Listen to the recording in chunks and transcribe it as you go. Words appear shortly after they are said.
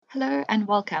Hello and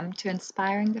welcome to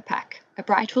Inspiring the Pack, a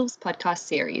Bright Wolves podcast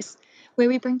series where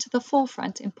we bring to the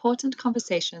forefront important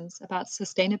conversations about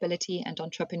sustainability and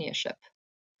entrepreneurship.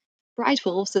 Bright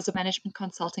Wolves is a management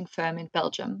consulting firm in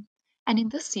Belgium, and in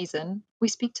this season, we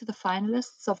speak to the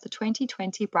finalists of the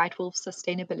 2020 Bright Wolves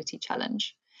Sustainability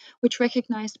Challenge, which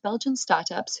recognized Belgian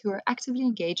startups who are actively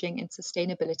engaging in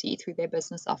sustainability through their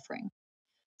business offering.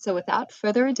 So without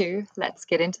further ado, let's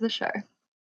get into the show.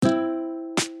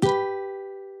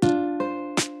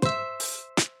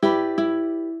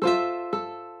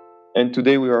 And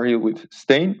today we are here with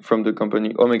Stijn from the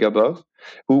company Omega Bars,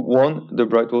 who won the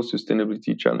Brightwall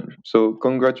Sustainability Challenge. So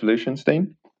congratulations,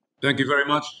 Stijn. Thank you very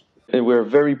much. And we're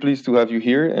very pleased to have you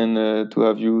here and to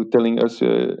have you telling us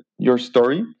your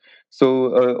story.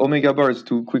 So Omega Bars,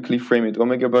 to quickly frame it,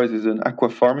 Omega Bars is an aqua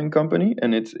farming company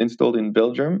and it's installed in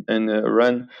Belgium and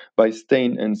run by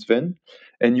Stijn and Sven.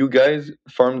 And you guys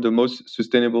farm the most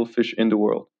sustainable fish in the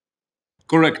world.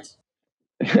 Correct.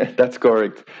 That's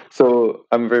correct. So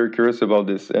I'm very curious about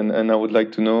this, and I would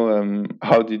like to know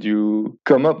how did you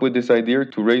come up with this idea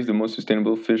to raise the most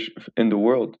sustainable fish in the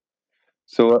world?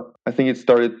 So I think it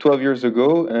started 12 years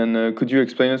ago, and could you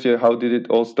explain us how did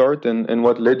it all start, and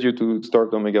what led you to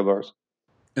start Omega Bars?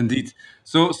 Indeed.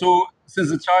 So since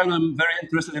a child, I'm very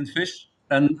interested in fish,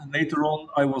 and later on,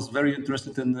 I was very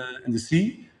interested in the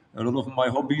sea. A lot of my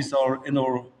hobbies are in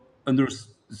or under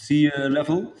sea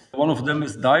level. One of them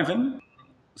is diving.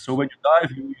 So when you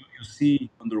dive, you see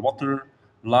underwater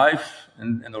life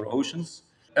in our oceans.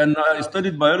 And I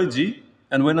studied biology.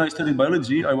 And when I studied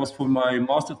biology, I was for my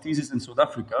master thesis in South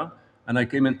Africa, and I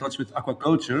came in touch with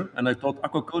aquaculture. And I thought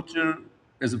aquaculture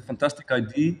is a fantastic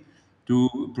idea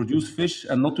to produce fish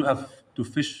and not to have to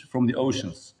fish from the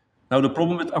oceans. Now, the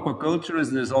problem with aquaculture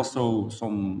is there's also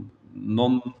some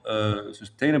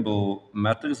non-sustainable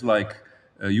matters like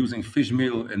using fish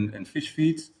meal in fish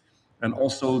feeds, and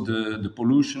also the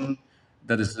pollution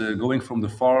that is going from the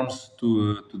farms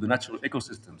to the natural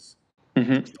ecosystems.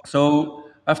 Mm-hmm. So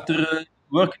after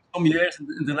working some years in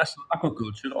the international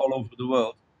aquaculture all over the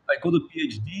world, I got a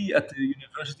PhD at the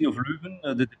University of Leuven,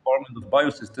 the Department of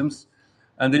Biosystems,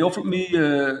 and they offered me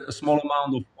a small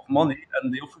amount of money,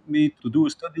 and they offered me to do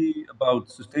a study about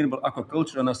sustainable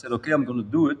aquaculture. And I said, okay, I'm going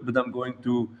to do it, but I'm going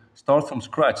to start from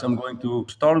scratch. I'm going to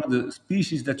start with the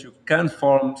species that you can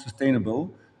farm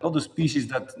sustainable, not the species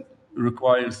that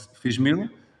requires fish meal,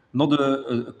 not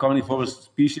a carnivorous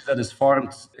species that is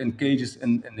farmed in cages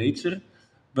in nature,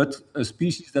 but a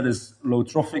species that is low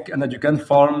trophic and that you can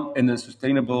farm in a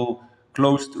sustainable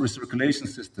closed recirculation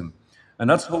system.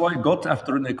 And that's how I got,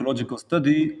 after an ecological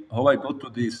study, how I got to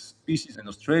this species in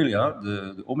Australia,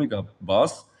 the Omega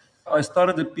bass. I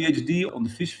started a PhD on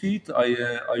the fish feed. I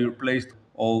replaced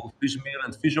all fish meal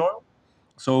and fish oil.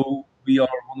 So we are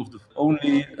one of the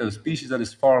only species that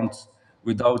is farmed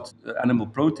without animal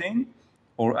protein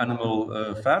or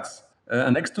animal fats.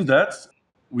 And next to that,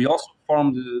 we also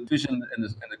farm the fish in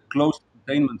a closed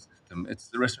containment system. It's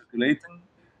the recirculating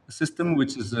system,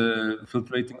 which is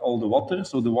filtrating all the water.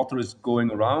 So the water is going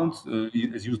around,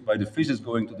 is used by the fish, is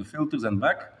going to the filters and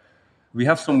back. We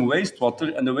have some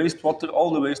wastewater, and all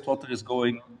the wastewater is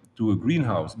going to a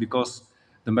greenhouse, because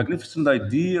the magnificent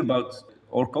idea about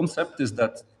our concept is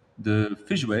that the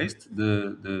fish waste,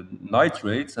 the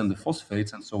nitrates and the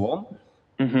phosphates and so on,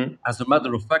 Mm-hmm. as a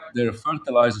matter of fact, they're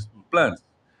fertilizers for plants,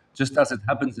 just as it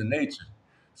happens in nature.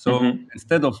 So Mm-hmm.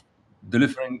 instead of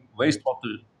delivering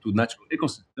wastewater to natural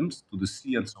ecosystems, to the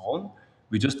sea and so on,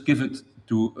 we just give it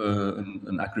to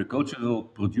an agricultural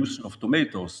producer of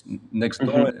tomatoes next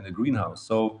door Mm-hmm. in a greenhouse.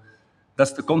 So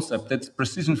that's the concept. It's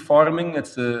precision farming.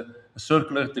 It's a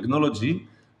circular technology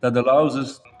that allows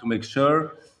us to make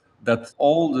sure that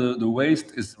all the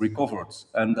waste is recovered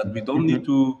and that we don't need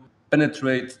Mm-hmm. to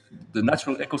penetrate the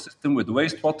natural ecosystem with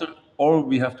wastewater, or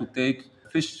we have to take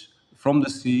fish from the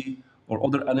sea or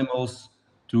other animals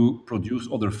to produce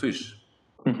other fish.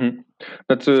 Mm-hmm.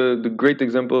 That's the great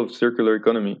example of circular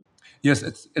economy. Yes,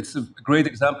 it's a great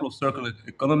example of circular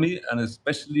economy, and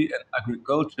especially in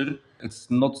agriculture, it's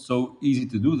not so easy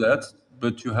to do that.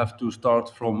 But you have to start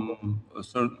from a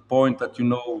certain point that you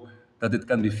know that it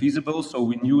can be feasible. So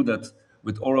we knew that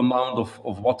with our amount of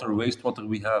water, wastewater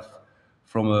we have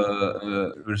from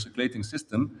a recirculating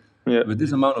system, Yeah. with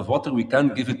this amount of water we can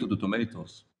give it to the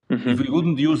tomatoes. If Mm-hmm. we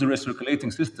wouldn't use a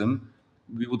recirculating system,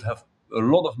 we would have a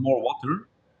lot of more water,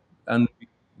 and we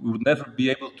would never be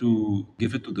able to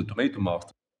give it to the tomato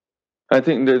master. I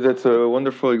think that's a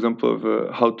wonderful example of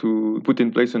how to put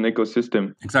in place an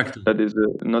ecosystem Exactly. that is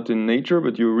not in nature,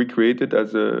 but you recreate it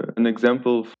as an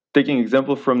example, taking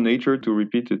example from nature to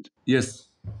repeat it. Yes.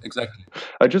 Exactly.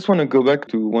 I just want to go back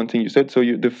to one thing you said. So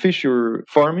the fish you're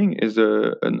farming is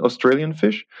an Australian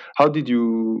fish. How did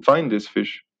you find this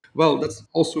fish? Well, that's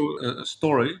also a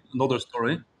story, another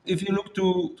story. If you look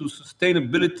to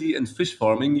sustainability and fish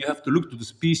farming, you have to look to the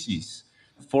species.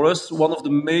 For us, one of the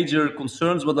major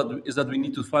concerns is that we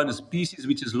need to find a species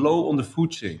which is low on the food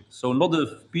chain. So not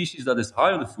a species that is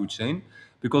high on the food chain,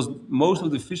 because most of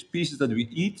the fish species that we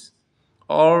eat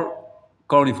are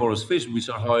carnivorous fish which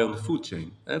are high on the food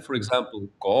chain. For example,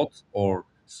 cod or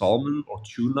salmon or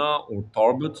tuna or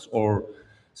tarbot or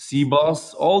sea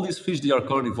bass, all these fish, they are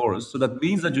carnivorous. So that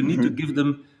means that you need to Hmm. give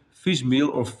them fish meal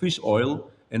or fish oil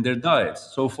in their diet.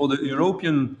 So for the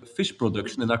European fish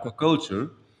production and aquaculture,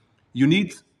 you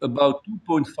need about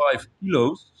 2.5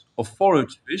 kilos of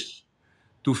forage fish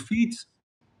to feed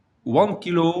 1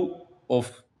 kilo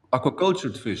of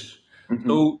aquacultured fish. Hmm.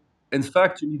 So, in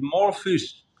fact, you need more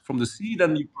fish from the sea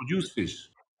than you produce fish.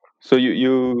 So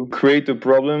you create a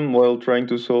problem while trying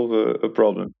to solve a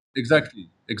problem. Exactly,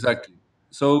 exactly.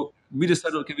 So we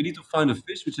decided, okay, we need to find a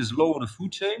fish which is low on the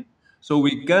food chain, so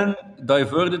we can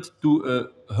divert it to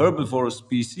a herbivorous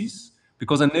species.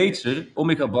 Because in nature,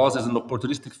 omega base is an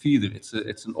opportunistic feeder. It's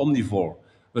an omnivore.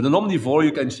 With an omnivore,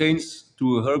 you can change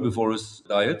to a herbivorous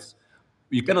diet.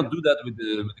 You cannot do that with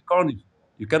the carnivore.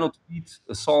 You cannot feed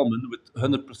a salmon with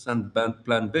 100%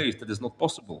 plant-based. That is not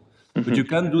possible. But you Hmm.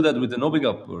 can do that with an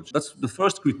omega perch. That's the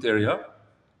first criteria.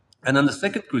 And then the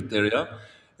second criteria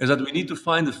is that we need to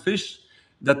find a fish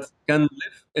that can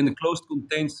live in a closed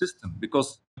contained system,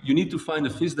 because you need to find a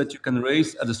fish that you can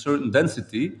raise at a certain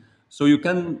density so you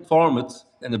can farm it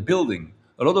in a building.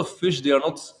 A lot of fish, they are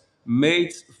not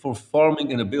made for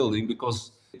farming in a building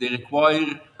because they require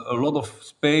a lot of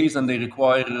space and they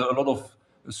require a lot of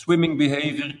swimming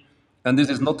behavior, and this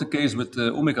is not the case with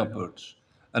the omega perch.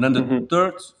 And then the Hmm.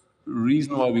 third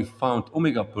reason why we found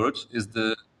omega perch is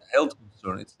the health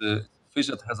concern. It's a fish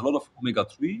that has a lot of omega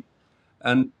 3,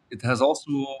 and it has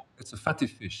also, it's a fatty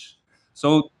fish.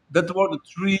 So that were the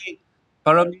three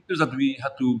parameters that we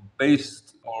had to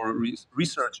base our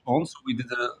research on. So we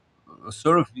did a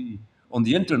survey on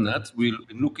the internet. We've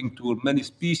been looking to many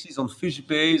species on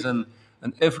FishBase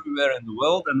and everywhere in the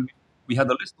world, and we had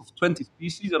a list of 20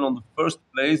 species, and on the first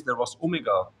place there was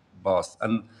omega bass.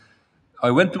 And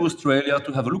I went to Australia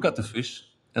to have a look at the fish,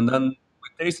 and then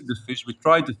we tasted the fish, we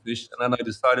tried the fish, and then I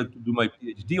decided to do my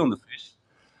PhD on the fish.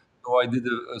 So I did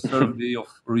a survey of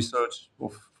research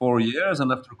of 4 years,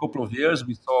 and after a couple of years,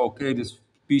 we saw, okay, this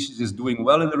species is doing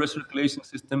well in the recirculation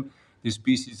system. This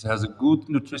species has a good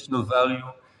nutritional value.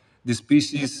 This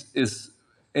species is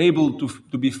able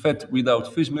to be fed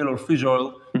without fish meal or fish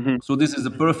oil. Hmm. So this is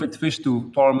the perfect fish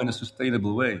to farm in a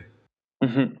sustainable way.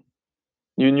 Hmm.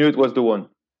 You knew it was the one.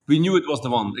 We knew it was the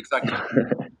one, exactly.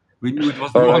 We knew it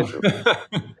was the All right.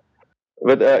 one.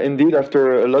 But indeed,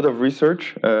 after a lot of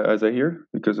research, as I hear,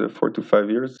 because 4 to 5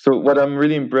 years. So, what I'm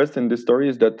really impressed in this story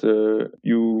is that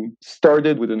you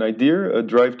started with an idea, a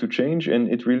drive to change, and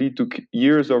it really took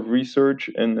years of research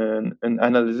and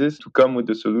analysis to come with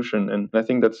the solution. And I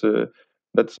think that's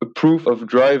a proof of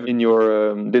drive in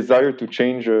your desire to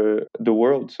change the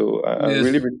world. So, I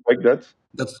really Yes, respect that.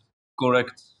 that's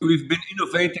correct. We've been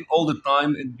innovating all the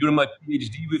time, and during my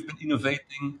PhD, we've been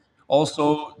innovating.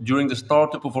 Also, during the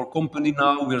startup of our company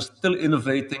now, we are still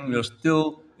innovating, we are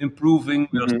still improving,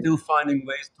 we are Hmm. still finding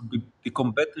ways to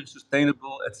become better,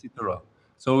 sustainable, etc.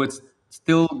 So it's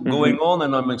still Hmm. going on,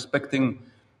 and I'm expecting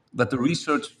that the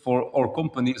research for our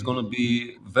company is going to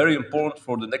be very important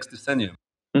for the next decennium.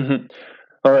 Hmm.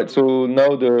 All right. So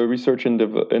now the research and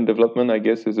development, I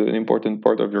guess, is an important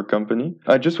part of your company.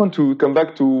 I just want to come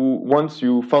back to once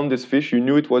you found this fish, you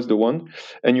knew it was the one,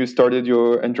 and you started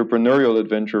your entrepreneurial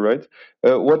adventure, right?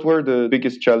 What were the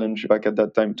biggest challenge back at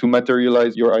that time to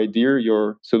materialize your idea,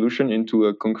 your solution into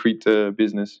a concrete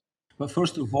business? But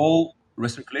first of all,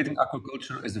 recirculating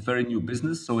aquaculture is a very new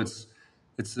business, so it's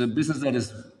a business that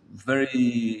is very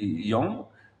young.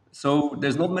 So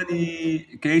there's not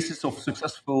many cases of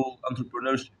successful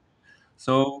entrepreneurship.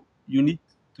 So you need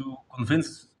to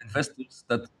convince investors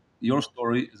that your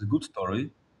story is a good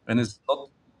story and it's not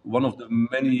one of the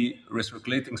many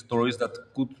recirculating stories that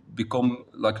could become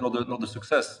like another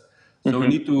success. So you Hmm.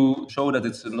 need to show that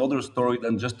it's another story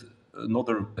than just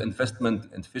another investment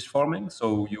in fish farming.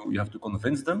 So you have to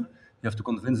convince them. You have to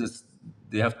convince us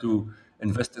they have to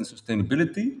invest in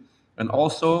sustainability, and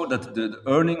also that the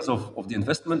earnings of the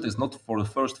investment is not for the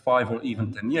first 5 or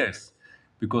even 10 years,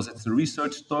 because it's a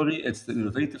research story, it's an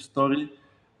innovative story.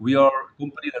 We are a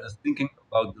company that is thinking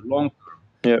about the long term.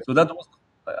 Yeah. So that was,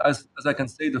 as I can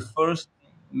say, the first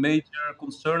major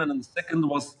concern. And then the second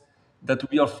was that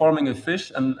we are farming a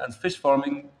fish, and fish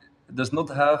farming does not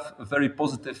have a very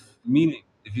positive meaning.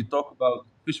 If you talk about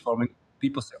fish farming,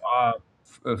 people say,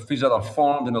 fish that are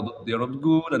farmed, they are not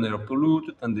good, and they are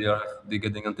polluted, and they're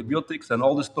getting antibiotics, and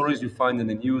all the stories you find in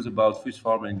the news about fish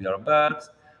farming, they are bad.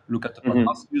 Look at the Hmm.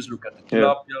 pangasius, look at the Yeah.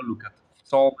 tilapia, look at the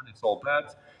salmon, it's all bad.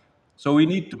 So we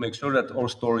need to make sure that our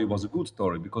story was a good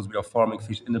story because we are farming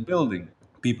fish in a building.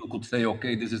 People could say,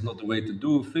 okay, this is not the way to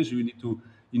do fish. You need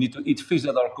to eat fish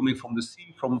that are coming from the sea,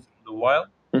 from the wild.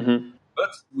 Hmm.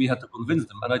 But we had to convince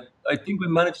them. And I think we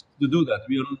managed to do that.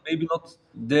 We are maybe not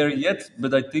there yet,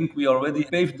 but I think we already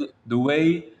paved the way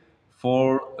for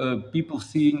people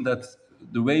seeing that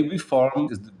the way we farm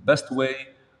is the best way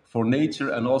for nature,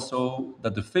 and also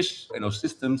that the fish in our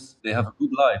systems, they have a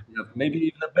good life. They have maybe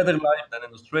even a better life than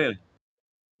in Australia.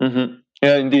 Hmm.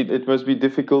 Yeah, indeed. It must be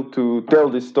difficult to tell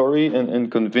this story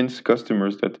and convince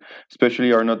customers that,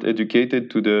 especially, are not educated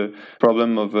to the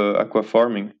problem of aqua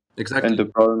farming and the Exactly.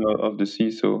 problem of the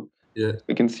sea. So Yeah.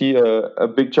 I can see a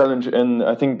big challenge, and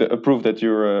I think a proof that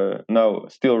you're now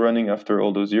still running after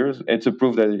all those years. It's a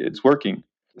proof that it's working.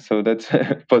 So that's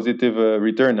a positive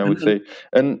return, I would And say.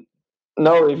 And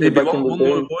now, if maybe back in one, the one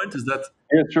more day, point is that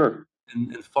yeah, sure. in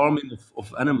farming of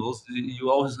animals, you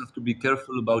always have to be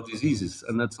careful about diseases,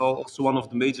 and that's also one of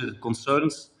the major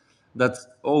concerns. That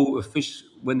a fish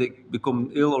when they become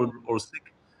ill or sick,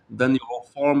 then your whole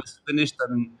farm is finished,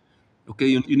 and okay,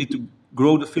 you need to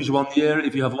grow the fish 1 year.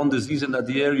 If you have one disease in that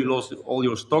year, you lost all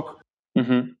your stock.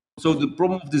 Hmm. So the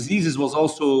problem of diseases was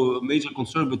also a major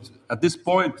concern. But at this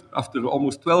point, after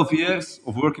almost 12 years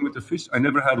of working with the fish, I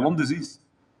never had one disease.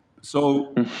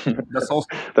 So that's also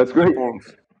That's great. important.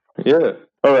 Yeah.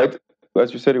 All right.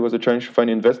 As you said, it was a challenge to find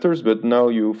investors, but now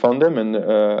you found them, and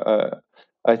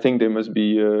I think they must be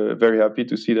very happy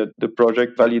to see that the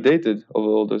project validated over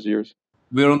all those years.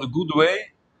 We're on a good way,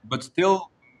 but still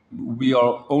we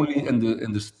are only in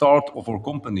the start of our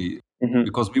company Hmm.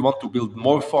 because we want to build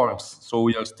more farms. So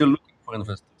we are still looking for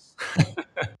investors.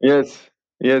 Yes.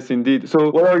 Yes, indeed. So,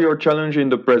 what are your challenges in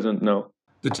the present now?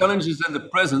 The challenge is in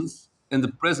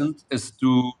the present is to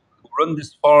run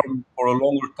this farm for a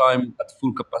longer time at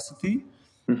full capacity.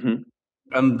 Hmm.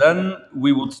 And then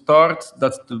we would start.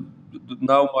 That's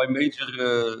now my major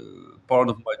part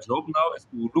of my job now is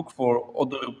to look for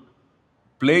other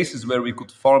places where we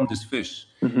could farm this fish,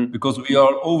 Hmm. because we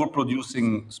are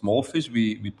overproducing small fish.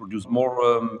 We produce more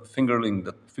fingerling.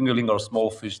 That fingerling are small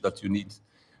fish that you need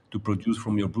to produce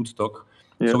from your broodstock.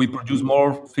 Yeah. So we produce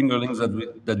more fingerlings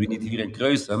that we need here in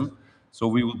Kruisem. So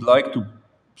we would like to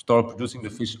start producing the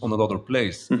fish on another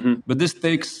place. Hmm. But this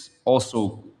takes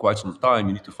also quite some time.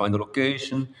 You need to find a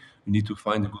location. You need to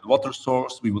find a good water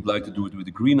source. We would like to do it with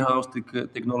the greenhouse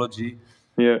technology.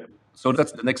 Yeah. So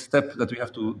that's the next step that we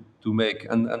have to make.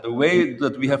 And the way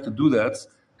that we have to do that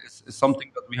is something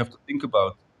that we have to think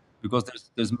about, because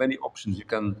there's many options. You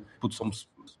can put some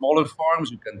smaller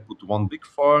farms. You can put one big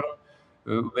farm.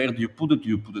 Where do you put it? Do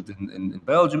you put it in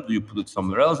Belgium? Do you put it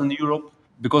somewhere else in Europe?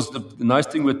 Because the nice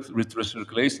thing with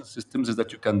recirculation systems is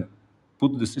that you can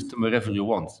put the system wherever you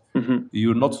want. Hmm.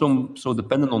 You're not so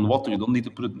dependent on water. You don't need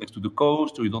to put it next to the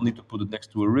coast, or you don't need to put it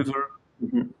next to a river.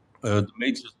 Hmm. The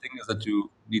major thing is that you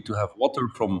need to have water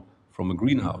from a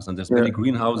greenhouse, and there's Yeah. many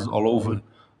greenhouses all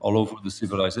over the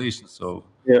civilization. So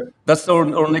Yeah. that's our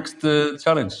next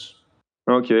challenge.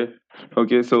 Okay.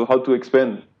 Okay. So, how to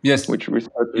expand? Yes, Which we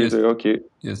start with. yes, Okay.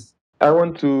 yes. I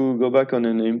want to go back on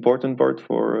an important part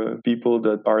for people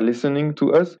that are listening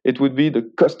to us. It would be the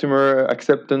customer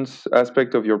acceptance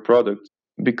aspect of your product,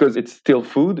 because it's still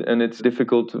food and it's a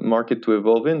difficult market to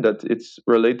evolve in, that it's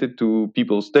related to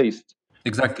people's taste.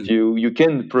 Exactly. You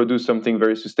can produce something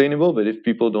very sustainable, but if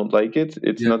people don't like it,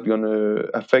 it's Yeah. not going to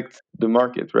affect the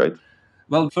market, right?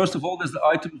 Well, first of all, there's the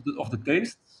item of the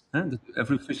tastes. That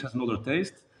every fish has another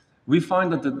taste. We find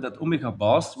that omega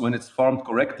bass, when it's farmed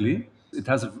correctly, it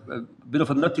has a bit of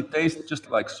a nutty taste, just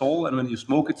like sole, and when you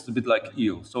smoke it, it's a bit like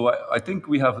eel. So I think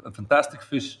we have a fantastic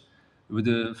fish with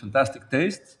a fantastic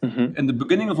taste. Hmm. In the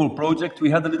beginning of our project, we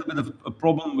had a little bit of a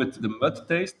problem with the mud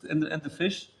taste in the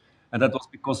fish, and that was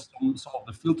because some of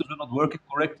the filters were not working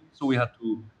correctly. So we had to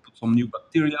put some new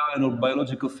bacteria in our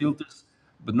biological filters.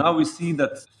 But now we see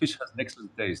that fish has an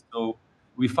excellent taste. So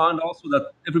we found also that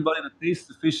everybody that tastes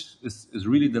the fish is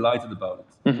really delighted about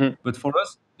it. Hmm. But for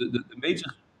us, the major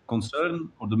concern,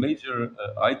 or the major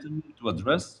item to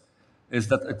address, is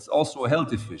that it's also a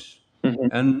healthy fish. Hmm.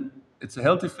 And it's a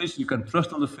healthy fish. You can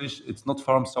trust on the fish. It's not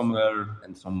farmed somewhere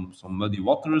in some muddy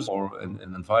waters or in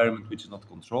an environment which is not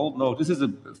controlled. No, this is a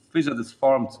fish that is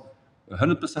farmed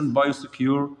 100%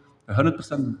 biosecure,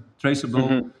 100% traceable,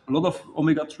 Hmm. a lot of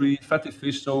omega-3 fatty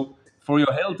fish. So for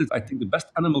your health, it's, I think, the best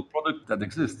animal product that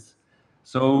exists.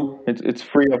 So It's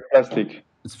free of plastic.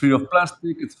 it's free of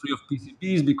plastic, it's free of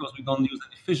PCBs because we don't use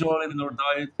any fish oil in our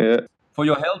diet. Yeah. For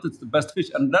your health, it's the best fish.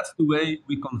 And that's the way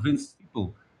we convince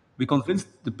people. We convince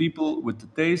the people with the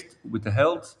taste, with the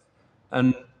health.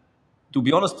 And to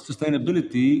be honest,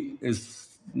 sustainability is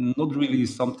not really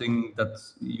something that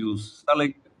you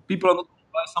selling. People are not going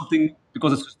to buy something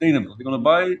because it's sustainable. They're going to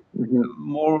buy Hmm.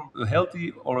 more healthy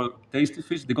or a tasty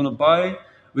fish. They're going to buy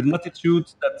with an attitude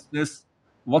that says,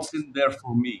 what's in there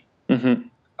for me? Hmm.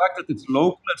 The fact that it's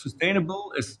local and sustainable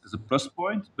is a plus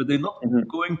point, but they're not Hmm.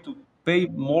 going to pay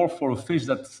more for a fish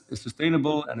that is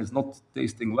sustainable and is not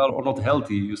tasting well or not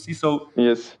healthy. You see, so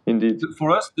Yes, indeed. for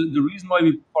us, the reason why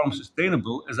we farm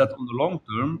sustainable is that on the long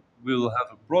term, we'll have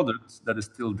a product that is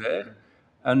still there.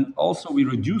 And also, we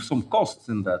reduce some costs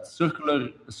in that.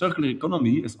 Circular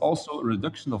economy is also a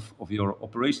reduction of your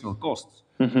operational costs.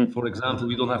 Hmm. For example,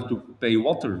 we don't have to pay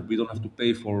water, we don't have to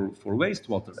pay for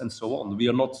wastewater, and so on. We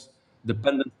are not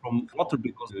dependent from water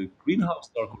because the greenhouse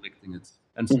are collecting it,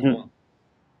 and so Hmm. on.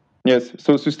 Yes,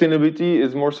 so sustainability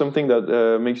is more something that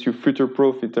makes you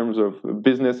future-proof in terms of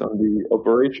business on the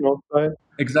operational side.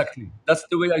 Exactly. That's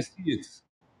the way I see it.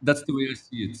 That's the way I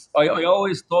see it. I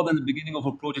always thought in the beginning of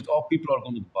a project, oh, people are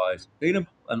going to buy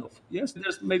sustainable. And yes,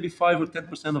 there's maybe 5 or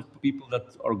 10% of people that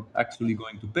are actually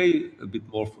going to pay a bit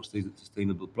more for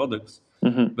sustainable products.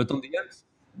 Hmm. But on the end,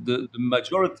 the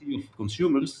majority of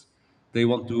consumers, they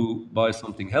want to buy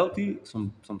something healthy,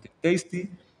 something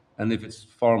tasty. And if it's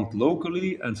farmed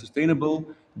locally and sustainable,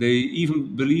 they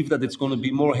even believe that it's going to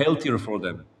be more healthier for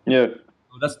them. Yeah.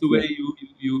 So that's the way Yeah.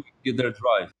 you get their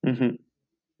drive. Hmm.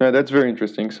 Yeah, that's very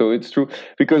interesting. So it's true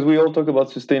because we all talk about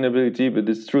sustainability, but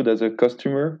it's true that as a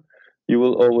customer, you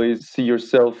will always see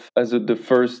yourself as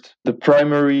the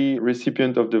primary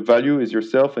recipient of the value is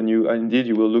yourself, and indeed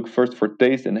you will look first for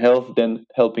taste and health, then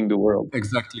helping the world.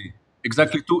 Exactly.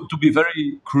 Exactly. To be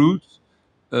very crude,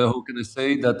 how can I say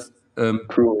that?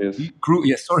 Cruel, yes. Cruel.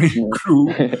 Yes, sorry,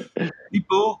 cruel. Yeah.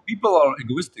 People are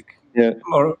egoistic. Yeah.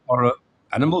 People are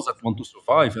animals that want to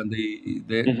survive, and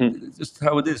they Hmm. it's just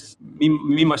how it is.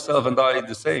 Me, myself, and I,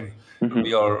 the same.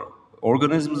 We Hmm. are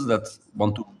organisms that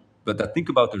want to, but that think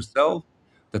about themselves,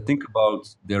 that think about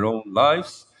their own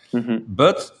lives. Hmm.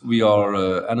 But we are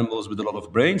animals with a lot of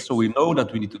brains, so we know that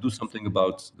we need to do something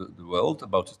about the world,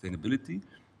 about sustainability.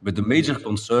 But the major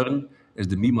concern is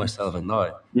the me, myself, and I.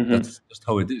 Hmm. That's just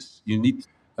how it is. You need,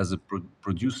 as a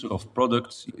producer of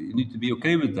products, you need to be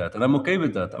okay with that. And I'm okay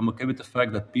with that. I'm okay with the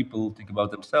fact that people think about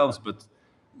themselves, but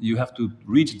you have to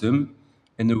reach them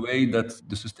in a way that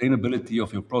the sustainability of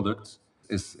your product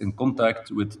is in contact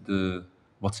with the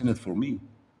what's in it for me.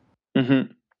 Hmm.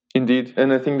 Indeed.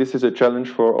 And I think this is a challenge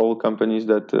for all companies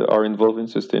that are involved in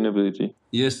sustainability.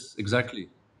 Yes, exactly.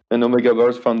 And Omega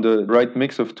Bars found the right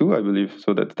mix of two, I believe.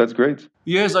 So that's great.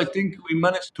 Yes, I think we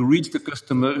managed to reach the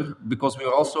customer because we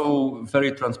are also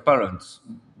very transparent.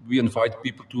 We invite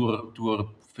people to our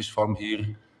fish farm here.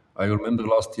 I remember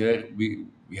last year we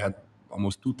had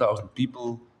almost 2,000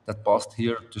 people that passed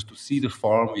here just to see the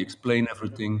farm. We explain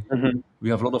everything. Hmm. We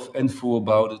have a lot of info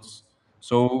about it.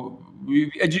 So we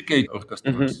educate our Hmm.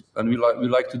 customers, and we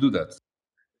like to do that.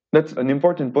 That's an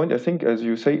important point. I think, as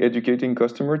you say, educating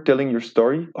customer, telling your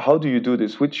story. How do you do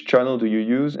this? Which channel do you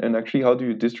use? And actually, how do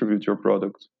you distribute your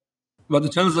product? But the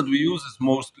channels that we use is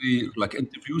mostly like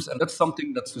interviews, and that's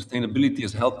something that sustainability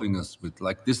is helping us with.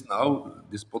 Like this now,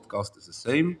 this podcast is the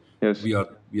same. Yes. We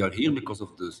are here because of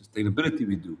the sustainability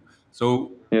we do. So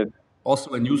Yes.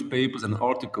 also in newspapers and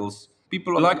articles,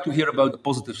 people like to hear about the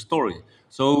positive story.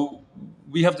 So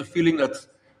we have the feeling that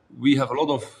we have a lot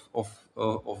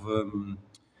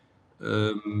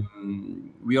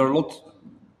we are a lot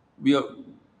we are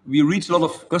we reach a lot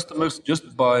of customers just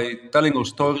by telling our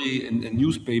story in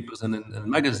newspapers and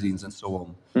magazines and so on.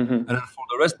 Hmm. And then for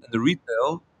the rest, in the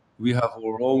retail, we have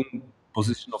our own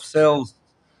position of sales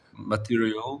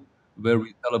material where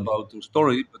we tell about our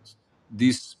story. But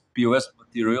these POS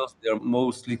materials, they are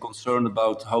mostly concerned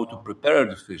about how to prepare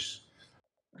the fish,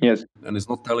 Yes. and it's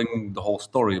not telling the whole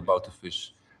story about the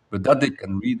fish. But that they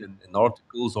can read in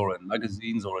articles or in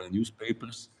magazines or in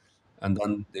newspapers, and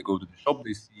then they go to the shop.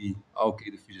 They see, "Ah, okay,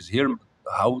 the fish is here.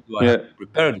 But how do I have Yeah. to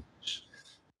prepare the fish?"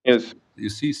 Yes. You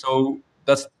see, so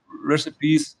that's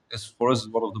recipes is for us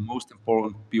one of the most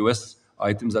important POS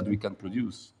items that we can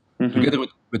produce, Hmm. together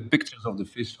with pictures of the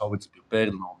fish, how it's prepared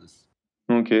and all this.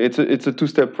 Okay. It's a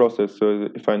two-step process. So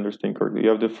if I understand correctly, you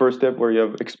have the first step where you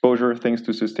have exposure thanks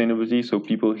to sustainability, so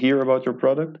people hear about your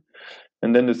product.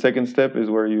 And then the second step is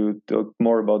where you talk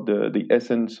more about the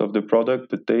essence of the product,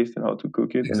 the taste, and how to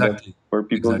cook it, and then Exactly, where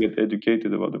people exactly. get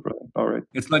educated about the product. All right.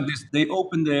 It's like this: they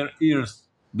open their ears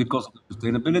because of the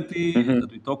sustainability Mm-hmm.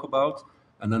 that we talk about,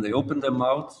 and then they open their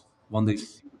mouth when they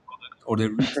see the product or they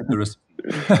read the recipe.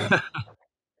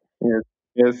 Yes.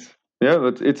 Yes. Yeah,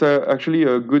 but it's actually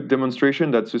a good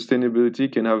demonstration that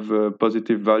sustainability can have a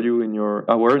positive value in your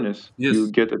awareness. You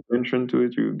Yes. get attention to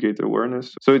it, you get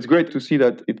awareness. So it's great to see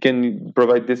that it can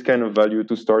provide this kind of value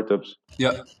to startups.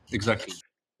 Yeah, exactly.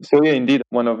 So yeah, indeed,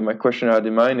 one of my questions I had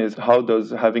in mind is how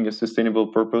does having a sustainable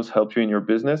purpose help you in your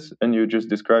business? And you just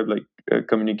described like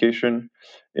communication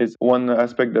is one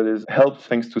aspect that is helped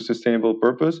thanks to sustainable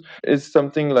purpose. Is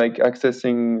something like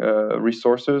accessing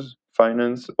resources,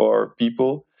 finance, or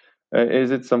people?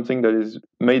 Is it something that is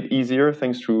made easier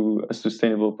thanks to a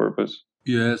sustainable purpose?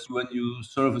 Yes, when you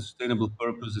serve a sustainable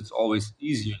purpose, it's always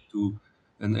easier to,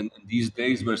 and these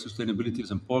days where sustainability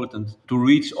is important, to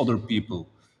reach other people.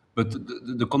 But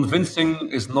the convincing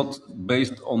is not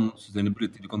based on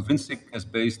sustainability. The convincing is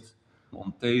based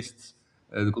on taste.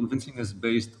 The convincing is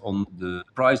based on the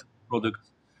price of the product,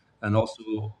 and also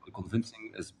the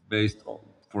convincing is based on,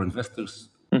 for investors,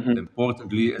 Mm-hmm.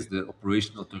 importantly, is the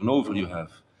operational turnover you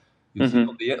have. You see,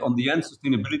 Mm-hmm. on the end,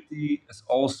 sustainability is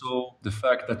also the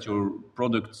fact that your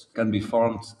product can be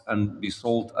farmed and be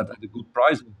sold at a good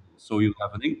price, so you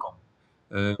have an income.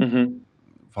 Uh, Mm-hmm.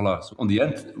 Voila. So on the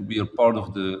end, we are part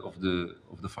of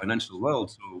the financial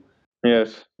world. So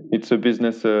Yes, it's a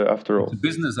business after it's a all.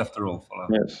 business after all. Voila.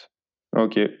 Yes.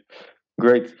 Okay.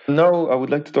 Great. Now, I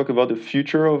would like to talk about the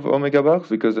future of Omega Box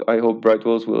because I hope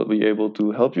Brightwells will be able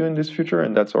to help you in this future,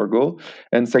 and that's our goal.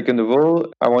 And second of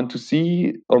all, I want to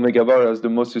see Omega Bar as the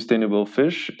most sustainable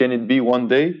fish. Can it be one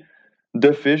day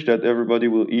the fish that everybody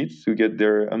will eat to get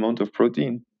their amount of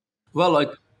protein? Well,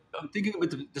 I'm thinking a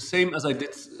bit the same as I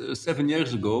did 7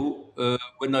 years ago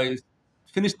when I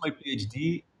finished my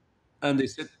PhD, and they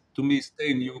said to me,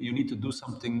 "Stain, you need to do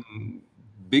something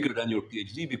bigger than your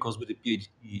PhD because with a PhD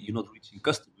you're not reaching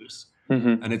customers,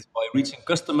 Mm-hmm. and it's by reaching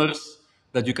customers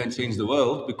that you can change the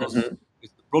world because Mm-hmm.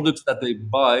 it's the products that they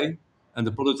buy and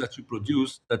the products that you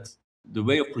produce that the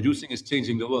way of producing is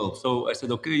changing the world." So I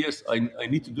said, okay, yes, I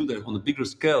need to do that on a bigger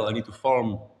scale. I need to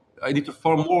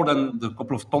farm more than the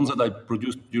couple of tons that I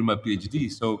produced during my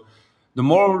PhD. So the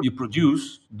more you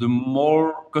produce, the more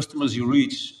customers you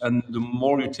reach, and the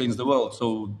more you change the world. So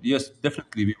yes,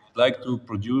 definitely, we would like to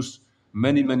produce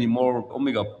many, many more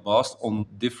omega bars on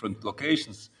different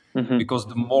locations, Mm-hmm. because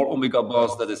the more omega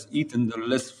bars that is eaten, the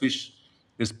less fish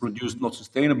is produced not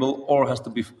sustainable or has to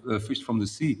be fished from the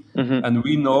sea. Mm-hmm. And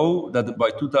we know that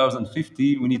by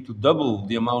 2050, we need to double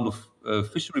the amount of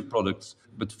fishery products.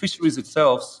 But fisheries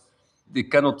itself, they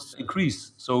cannot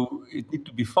increase. So it needs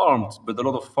to be farmed. But a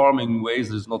lot of farming ways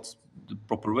is not the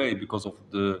proper way because of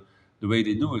the way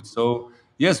they do it. So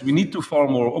yes, we need to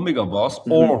farm more omega bass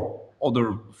Mm-hmm. or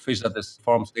other fish that is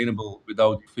farm sustainable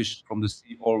without fish from the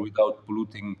sea or without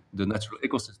polluting the natural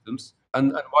ecosystems.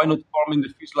 And why not farming the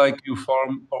fish like you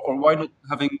farm, or why not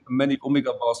having many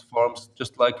omega bass farms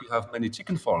just like you have many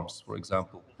chicken farms, for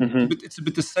example? Mm-hmm. It's a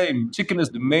bit the same. Chicken is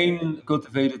the main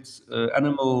cultivated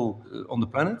animal on the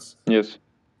planet. Yes.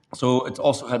 So it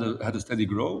also had a steady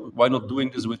growth. Why not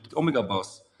doing this with omega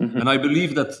bars? Mm-hmm. And I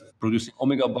believe that producing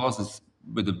omega bars is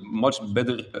with a much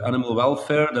better animal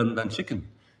welfare than chicken.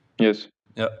 Yes.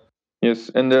 Yeah.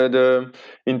 Yes, and the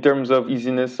in terms of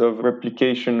easiness of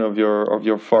replication of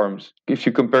your farms, if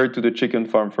you compare it to the chicken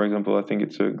farm, for example, I think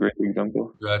it's a great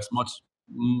example. Yeah, it's much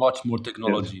more Yes.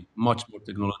 technology, much more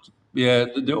technology. Yeah,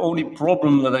 the only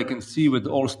problem that I can see with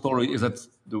our story is that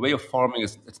the way of farming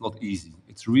is it's not easy.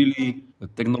 It's really a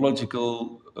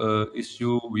technological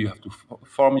issue. You have to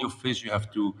farm your fish, you have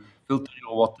to filter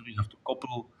your water, you have to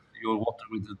couple your water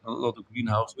with a lot of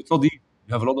greenhouse. It's not easy.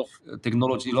 You have a lot of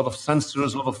technology, a lot of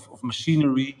sensors, a lot of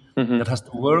machinery Mm-hmm. that has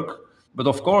to work. But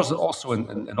of course, also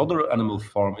in other animal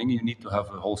farming, you need to have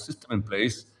a whole system in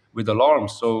place with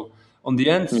alarms. So on the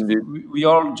end, Indeed. we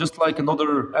are just like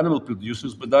another animal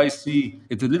producers, but I see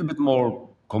it a little bit more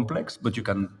complex, but you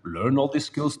can learn all these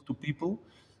skills to people.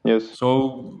 Yes. So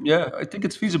yeah, I think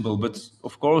it's feasible, but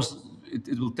of course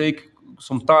it will take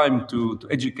some time to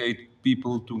educate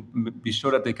people to be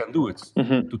sure that they can do it,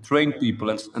 Mm-hmm. to train people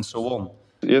and so on.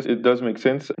 Yes, it does make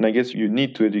sense, and I guess you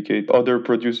need to educate other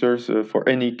producers for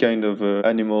any kind of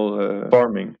animal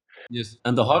farming. Yes,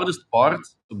 and the hardest part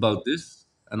about this,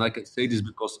 and I can say this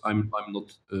because I'm not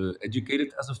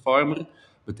educated as a farmer,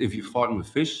 but if you farm a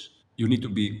fish, you need to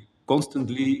be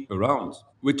constantly around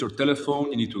with your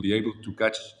telephone. You need to be able to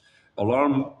catch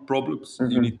alarm problems. You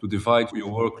Mm-hmm. need to divide your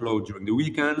workload during the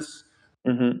weekends,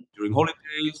 Mm-hmm. during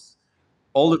holidays,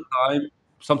 all the time.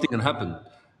 Something can happen,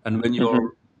 and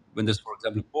Mm-hmm. when there's, for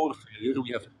example, pole failure,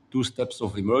 we have two steps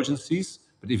of emergencies.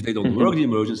 But if they don't Mm-hmm. work, the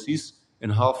emergencies, in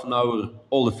half an hour,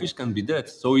 all the fish can be dead.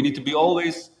 So you need to be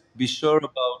always be sure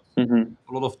about Mhm.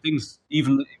 a lot of things,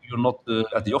 even if you're not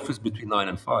at the office between 9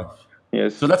 and 5.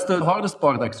 Yes. So that's the hardest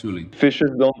part, actually.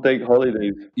 Fishes don't take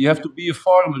holidays. You have to be a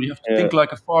farmer. You have to Yeah. think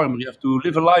like a farmer. You have to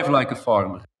live a life like a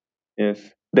farmer. Yes.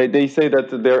 They say that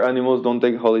their animals don't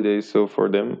take holidays, so for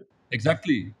them.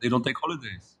 Exactly. They don't take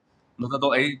holidays. Not at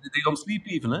all. They don't sleep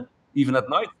even. Even at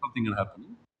night, something can happen.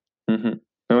 Hmm.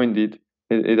 No, indeed.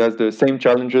 It has the same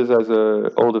challenges as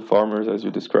all the farmers, as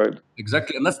you described.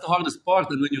 Exactly, and that's the hardest part.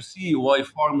 And when you see why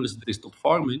farmers they stop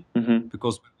farming, Hmm.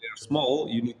 because when they're small,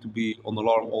 you need to be on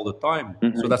alarm all the time. So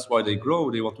Hmm. that's why they grow.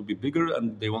 They want to be bigger and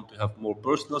they want to have more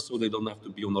personal, so they don't have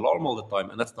to be on alarm all the time.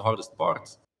 And that's the hardest part.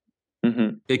 Hmm.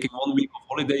 Taking 1 week of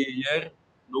holiday a year,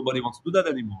 nobody wants to do that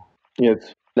anymore.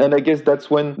 Yes. And I guess that's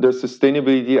when the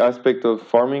sustainability aspect of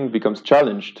farming becomes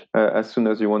challenged as soon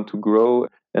as you want to grow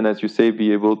and, as you say,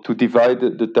 be able to divide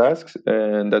the tasks.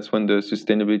 And that's when the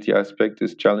sustainability aspect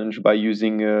is challenged by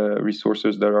using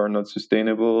resources that are not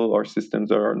sustainable or systems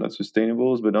that are not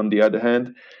sustainable. But on the other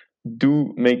hand,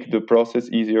 do make the process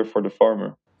easier for the farmer.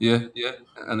 Yeah,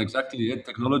 and exactly.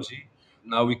 Technology.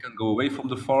 Now we can go away from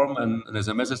the farm, and an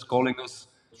SMS is calling us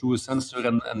through a sensor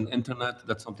and internet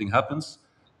that something happens.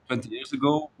 20 years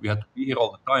ago, we had to be here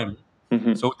all the time.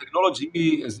 Hmm. So technology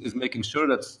is making sure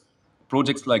that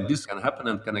projects like this can happen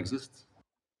and can exist.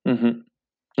 Hmm.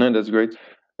 And that's great.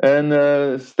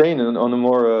 And staying on a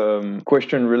more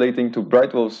question relating to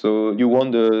Brightwolf, so you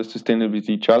won the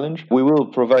sustainability challenge. We will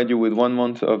provide you with 1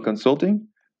 month of consulting.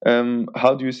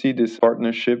 How do you see this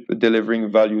partnership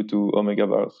delivering value to Omega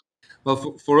Bars? Well,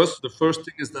 for us, the first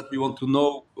thing is that we want to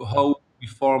know how we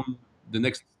farm the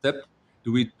next step.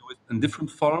 Do we do it in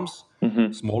different farms,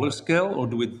 Hmm. smaller scale, or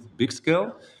do it big scale?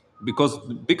 Because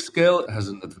the big scale has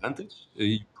an advantage.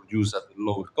 You produce at a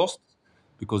lower cost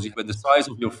because when the size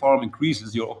of your farm increases,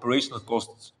 your operational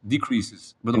costs decreases.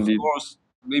 But of Indeed. course,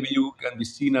 maybe you can be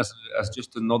seen as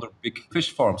just another big fish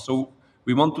farm. So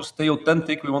we want to stay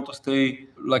authentic. We want to stay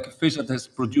like a fish that has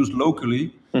produced locally,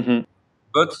 Hmm.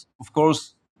 but of course,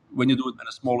 when you do it on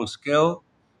a smaller scale,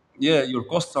 yeah, your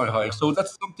costs are higher. So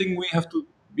that's something we have to.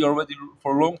 We already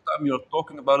for a long time we are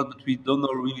talking about it, but we don't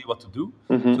know really what to do.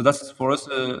 So Hmm. that's for us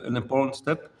an important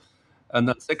step. And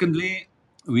then secondly,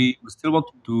 we still want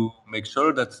to make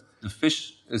sure that the fish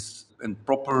is in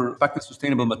proper packaged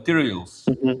sustainable materials.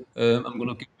 Hmm. I'm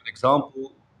going to give you an example.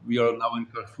 We are now in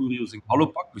Carrefour using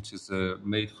Halopack, which is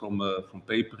made from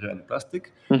paper and plastic.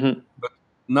 Hmm. But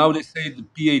now they say the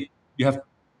PET, you have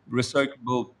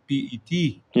recyclable PET,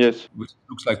 Yes. which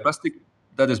looks like plastic,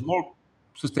 that is more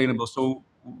sustainable. So,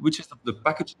 which is the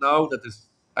package now that is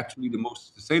actually the most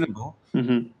sustainable?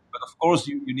 Hmm. But of course,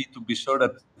 you need to be sure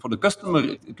that for the customer,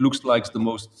 it looks like the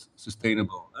most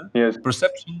sustainable. Yes.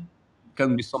 Perception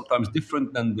can be sometimes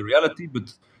different than the reality, but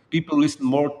people listen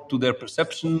more to their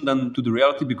perception than to the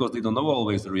reality because they don't know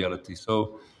always the reality.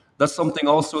 So that's something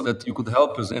also that you could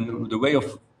help us in the way of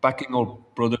packing our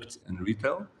products in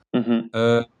retail. Hmm.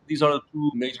 These are the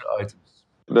two major items.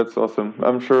 That's awesome.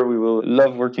 I'm sure we will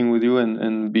love working with you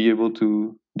and be able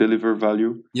to deliver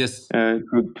value Yes.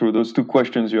 through those two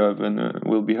questions you have, and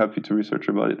we'll be happy to research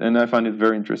about it. And I find it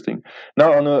very interesting. Now,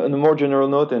 on a more general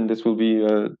note, and this will be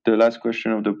the last question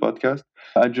of the podcast,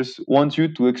 I just want you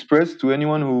to express to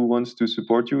anyone who wants to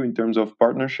support you in terms of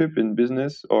partnership in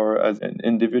business or as an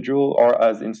individual or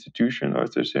as institution or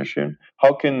association,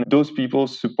 how can those people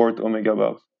support Omega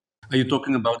Bars? Are you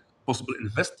talking about possible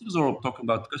investors or talking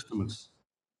about customers?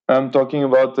 I'm talking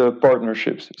about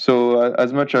partnerships. So,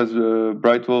 as much as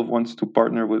Brightwolf wants to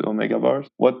partner with Omega Bars,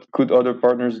 what could other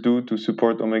partners do to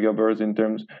support Omega Bars in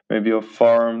terms maybe of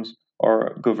farms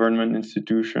or government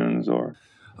institutions or?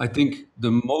 I think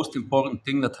the most important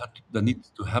thing that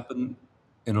needs to happen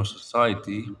in our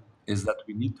society is that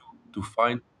we need to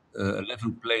find a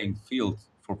level playing field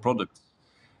for products.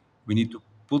 We need to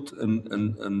put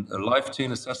a life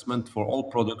chain assessment for all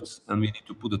products, and we need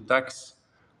to put a tax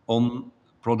on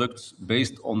products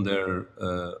based on their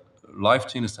life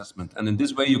chain assessment. And in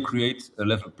this way, you create a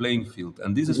level playing field.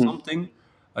 And this is Mhm. something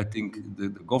I think the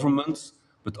governments,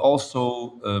 but also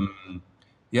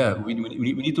yeah, we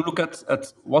need to look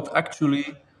at what actually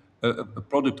a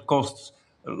product costs.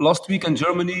 Last week in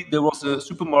Germany, there was a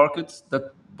supermarket that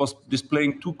was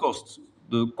displaying two costs: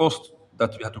 the cost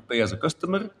that you had to pay as a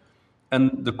customer, and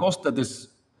the cost that is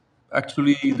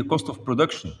actually the cost of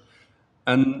production.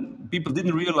 And people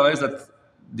didn't realize that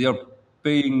they are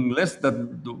paying less than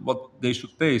what they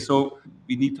should pay. So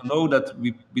we need to know that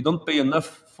we don't pay enough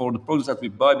for the products that we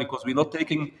buy because we're not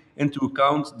taking into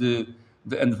account the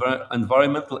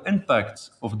environmental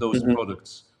impacts of those Mhm.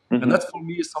 products. And Mhm. that for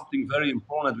me is something very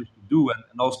important that we should do.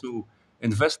 And also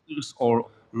investors or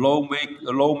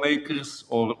lawmakers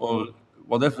or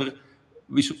whatever,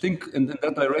 we should think in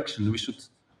that direction. We should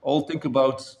all think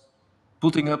about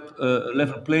putting up a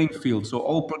level playing field. So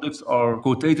all products are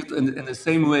quotated in the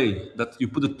same way, that you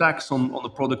put a tax on the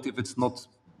product if it's not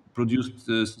produced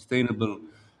sustainable,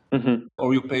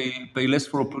 or you pay less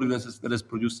for a product that is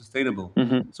produced sustainable.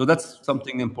 So that's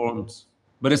something important.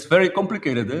 But it's very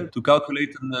complicated to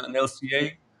calculate an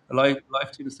LCA, a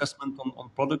life chain assessment on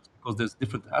products, because there's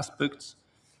different aspects.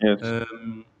 Yes.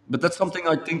 But that's something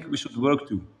I think we should work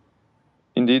to.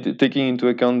 Indeed, taking into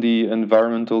account the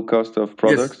environmental cost of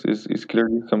products is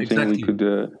clearly something we Exactly. could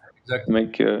Exactly.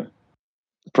 make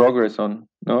progress on.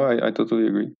 No, I totally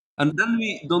agree. And then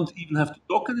we don't even have to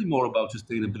talk anymore about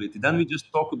sustainability. Then we just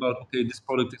talk about, okay, this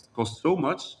product costs so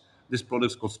much, this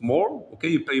product costs more. Okay,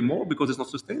 you pay more because it's not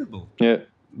sustainable. Yeah,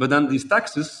 But then these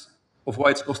taxes of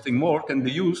why it's costing more can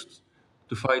be used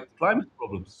to fight climate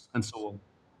problems and so on.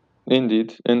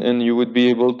 indeed. And you would be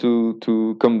able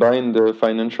to combine the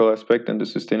financial aspect and the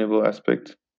sustainable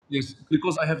aspect. Yes,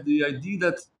 because I have the idea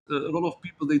that a lot of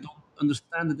people, they don't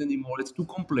understand it anymore. It's too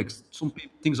complex. Some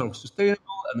things are sustainable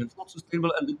and it's not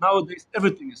sustainable, and nowadays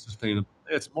everything is sustainable.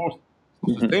 It's not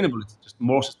sustainable. It's just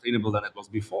more sustainable than it was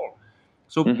before.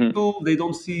 So people, they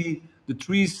don't see the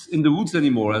trees in the woods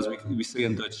anymore, as we say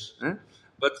in Dutch. Eh?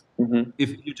 But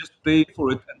if you just pay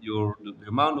for it, and the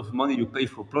amount of money you pay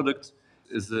for a product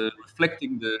is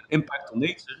reflecting the impact on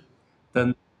nature,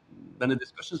 then the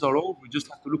discussions are over. We just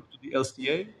have to look to the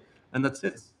LCA, and that's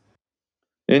it.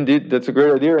 Indeed, that's a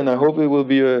great idea, and I hope it will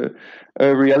be a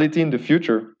reality in the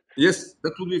future. Yes,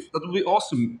 that would be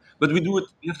awesome. But we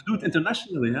have to do it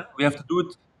internationally. Yeah? We have to do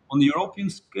it on the European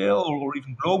scale, or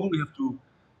even global. We have to,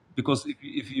 because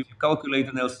if you calculate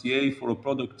an LCA for a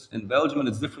product in Belgium and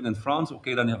it's different in France,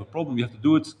 okay, then you have a problem. You have to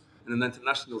do it in an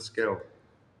international scale.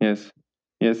 Yes,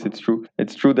 yes, it's true.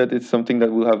 It's true that it's something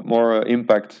that will have more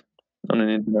impact on an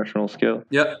international scale.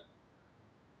 Yeah.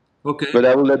 Okay. But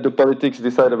I will let the politics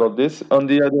decide about this. On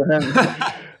the other hand,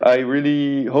 I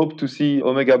really hope to see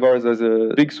omega bars as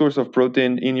a big source of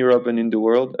protein in Europe and in the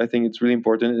world. I think it's really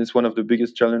important. It's one of the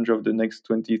biggest challenges of the next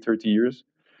 20, 30 years.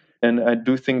 And I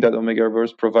do think that omega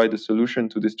bars provide a solution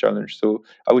to this challenge. So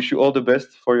I wish you all the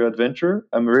best for your adventure.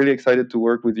 I'm really excited to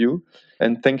work with you.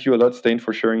 And thank you a lot, Stain,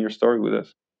 for sharing your story with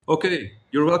us. Okay.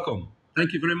 You're welcome.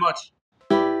 Thank you very much.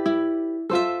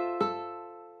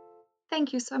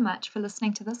 Thank you so much for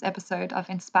listening to this episode of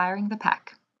Inspiring the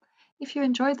Pack. If you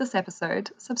enjoyed this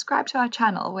episode, subscribe to our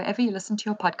channel wherever you listen to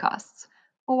your podcasts,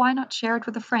 or why not share it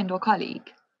with a friend or colleague?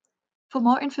 For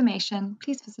more information,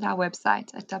 please visit our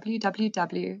website at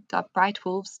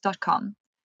www.brightwolves.com,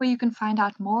 where you can find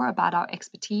out more about our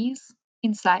expertise,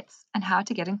 insights, and how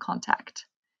to get in contact.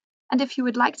 And if you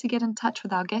would like to get in touch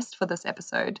with our guest for this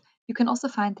episode, you can also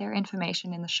find their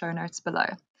information in the show notes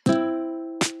below.